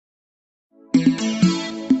Yeah,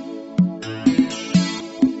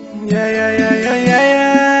 yeah, yeah, yeah, yeah,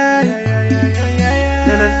 yeah, yeah, yeah,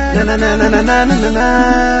 yeah, na na na na na na na na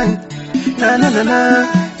na na na na,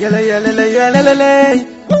 yalla yalla yalla yalla.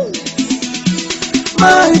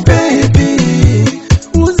 My baby,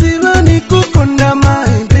 uzirani kukonda,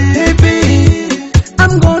 my baby.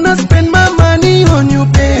 I'm gonna spend my money on you,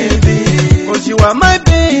 baby, 'cause you are my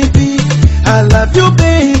baby. I love you,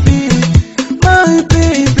 baby, my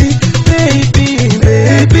baby, baby,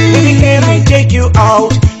 baby. Baby, can I take you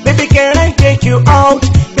out? Baby, can I take you out?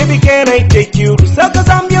 Baby, can I take you to Circus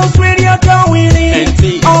Ambiance Radio going in?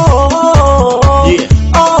 NT. Oh, yeah.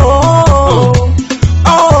 Oh,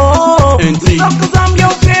 oh, NT. Circus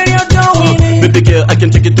Ambiance Radio going in. Baby girl, I can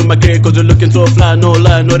take you to my crib 'cause you're looking so fly. No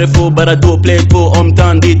lie, not a fool, but I do play it cool.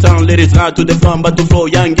 Hometown, D-town, ladies not to the front, but to flow.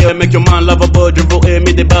 Young girl, make your man love a boy. Dribble,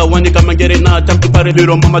 me the bar when you come and get it now. Time to party,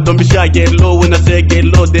 little mama, don't be shy. Get low when I say get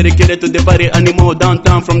low. Dedicated to the party animal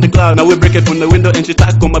downtown from the cloud. Now we break it from the window and she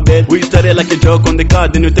tack on my bed. We started like a joke on the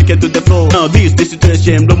card, then you take it to the floor. Now this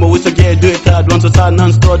situation, no more we get do it hard. Once a side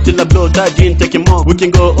non-stop till I blow. That gin, take him off. We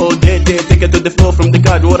can go all day, take it to the floor from the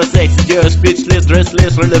card. What a sex, girl, speechless,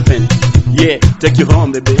 restless, relevant. Yeah, take you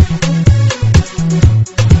home, baby.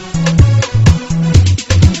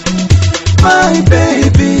 My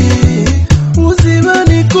baby,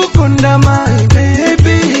 uzirani kukonda, my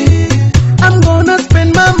baby. I'm gonna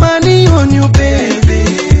spend my money on you, baby,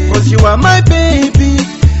 'cause you are my baby.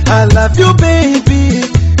 I love you, baby,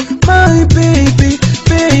 my baby,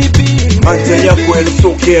 baby. Manja ya kweli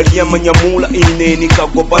sokeri ya manyamula ine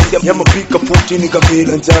nikagwa basi yamapika futi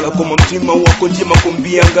nikavela njala kwa mtima wako njema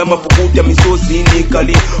kumbianga mapukuta misozi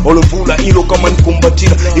nikali oluvula ilo kama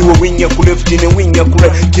nikumbatira iwe winya kulefti ne winya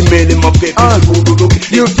kule kimele mapepe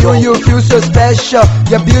sikududuki. You feel so special.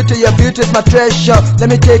 Your beauty is my treasure. Let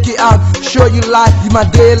me take you out, show you life. You my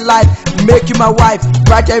daylight, make you my wife.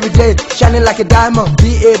 Bright every day, shining like a diamond.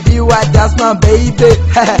 D-A-D-Y, that's my baby.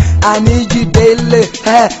 I need you daily,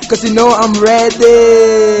 'cause you know I'm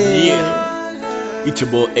ready. Yeah, it's your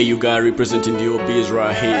boy A. You guy representing the OBs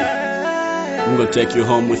right here. I'm gonna take you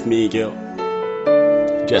home with me, girl.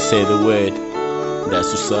 Just say the word. That's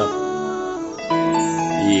what's up.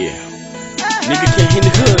 Yeah, nigga can't hit the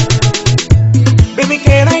hood. Baby,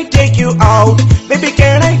 can I take you out? Baby,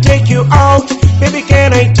 can I take you out? Baby,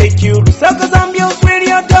 can I take you to Circus Ambiance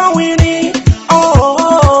Radio going in?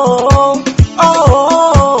 Oh,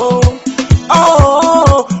 oh,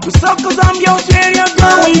 oh, to Circus Ambiance Radio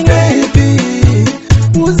going in. Baby,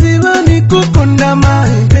 uzirani kukonda, my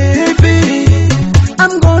baby.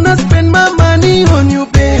 I'm gonna spend my money on you,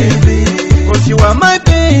 baby, 'cause you are my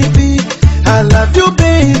baby. I love you,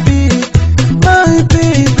 baby, my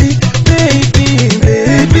baby, baby,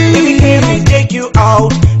 baby. Baby, can I take you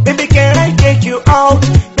out? Baby, can I take you out?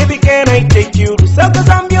 Baby, can I take you to Circus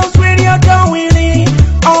Ambiance Radio going in?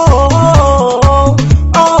 Oh,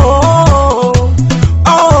 oh,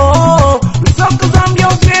 oh, to Circus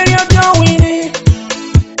Ambiance Radio going in.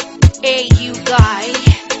 Hey, you guy,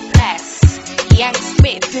 bless, Young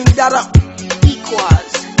Smith Think that up.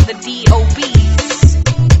 equals the DOB.